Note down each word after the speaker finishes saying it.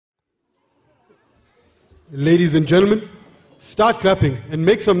Ladies and gentlemen, start clapping and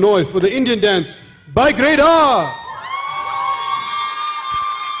make some noise for the Indian dance by Grade R.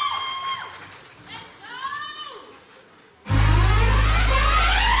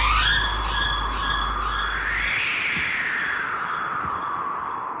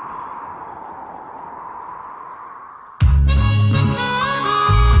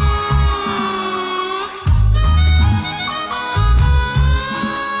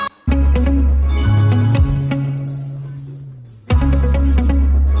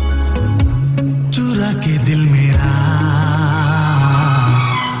 के दिल मेरा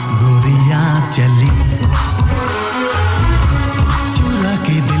गोरियां चली, चुरा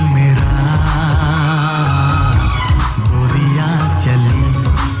के दिल मेरा गोरियां चली,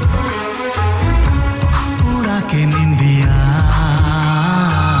 उड़ा के निंदिया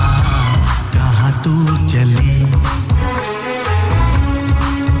कहाँ तू चली।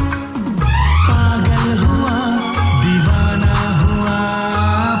 पागल हुआ दीवाना हुआ,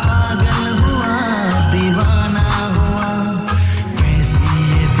 पागल हुआ दीवाना हुआ, कैसी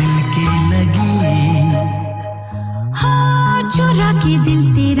ये दिल की लगी। हाँ चुरा के दिल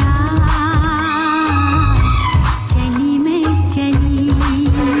तेरा चली मैं चली,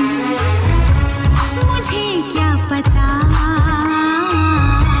 मुझे क्या पता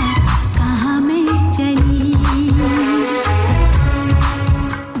कहाँ मैं चली।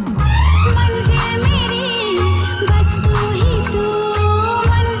 मंजिल मेरी बस तू ही तू,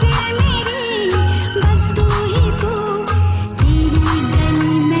 मंजिल मेरी बस तू ही तू, तेरी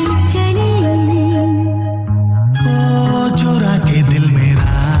गली में चली। ओ चुरा के दिल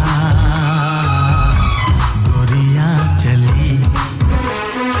मेरा गोरियां चली,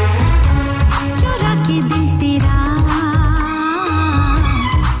 चुरा के दिल तेरा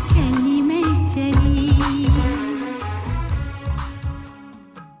चली मैं चली।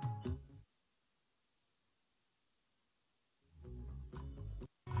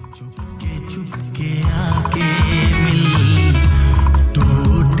 चुपके चुपके आके मिल,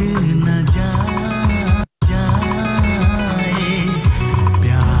 टूट न जाए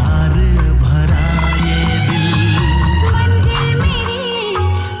प्यार भरा ये दिल। मंजिल मेरी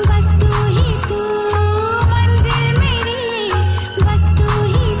बस तू ही तू, मंजिल मेरी बस तू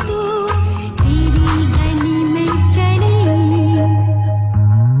ही तू, तेरी गली में चली।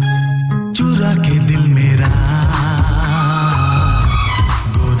 चुरा के दिल मेरा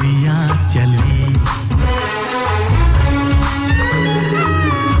गोरियां चली।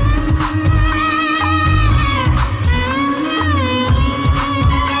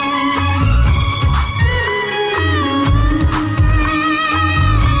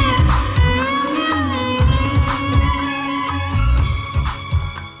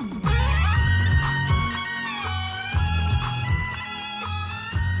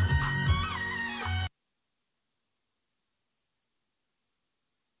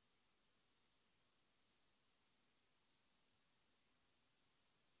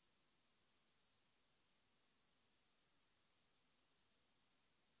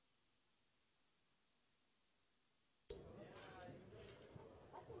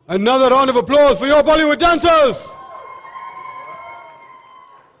 Another round of applause for your Bollywood dancers.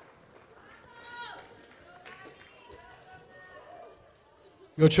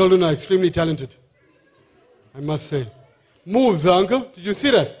 Your children are extremely talented, I must say. Moves, uncle. Did you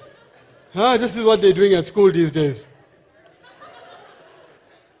see that? Huh? This is what they're doing at school these days.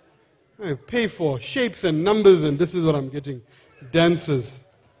 I pay for shapes and numbers, and this is what I'm getting. Dancers.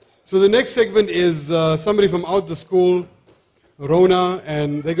 So the next segment is somebody from out the school, Rona,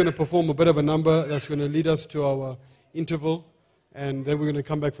 and they're going to perform a bit of a number that's going to lead us to our interval, and then we're going to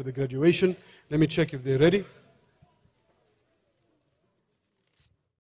come back for the graduation. Let me check if they're ready.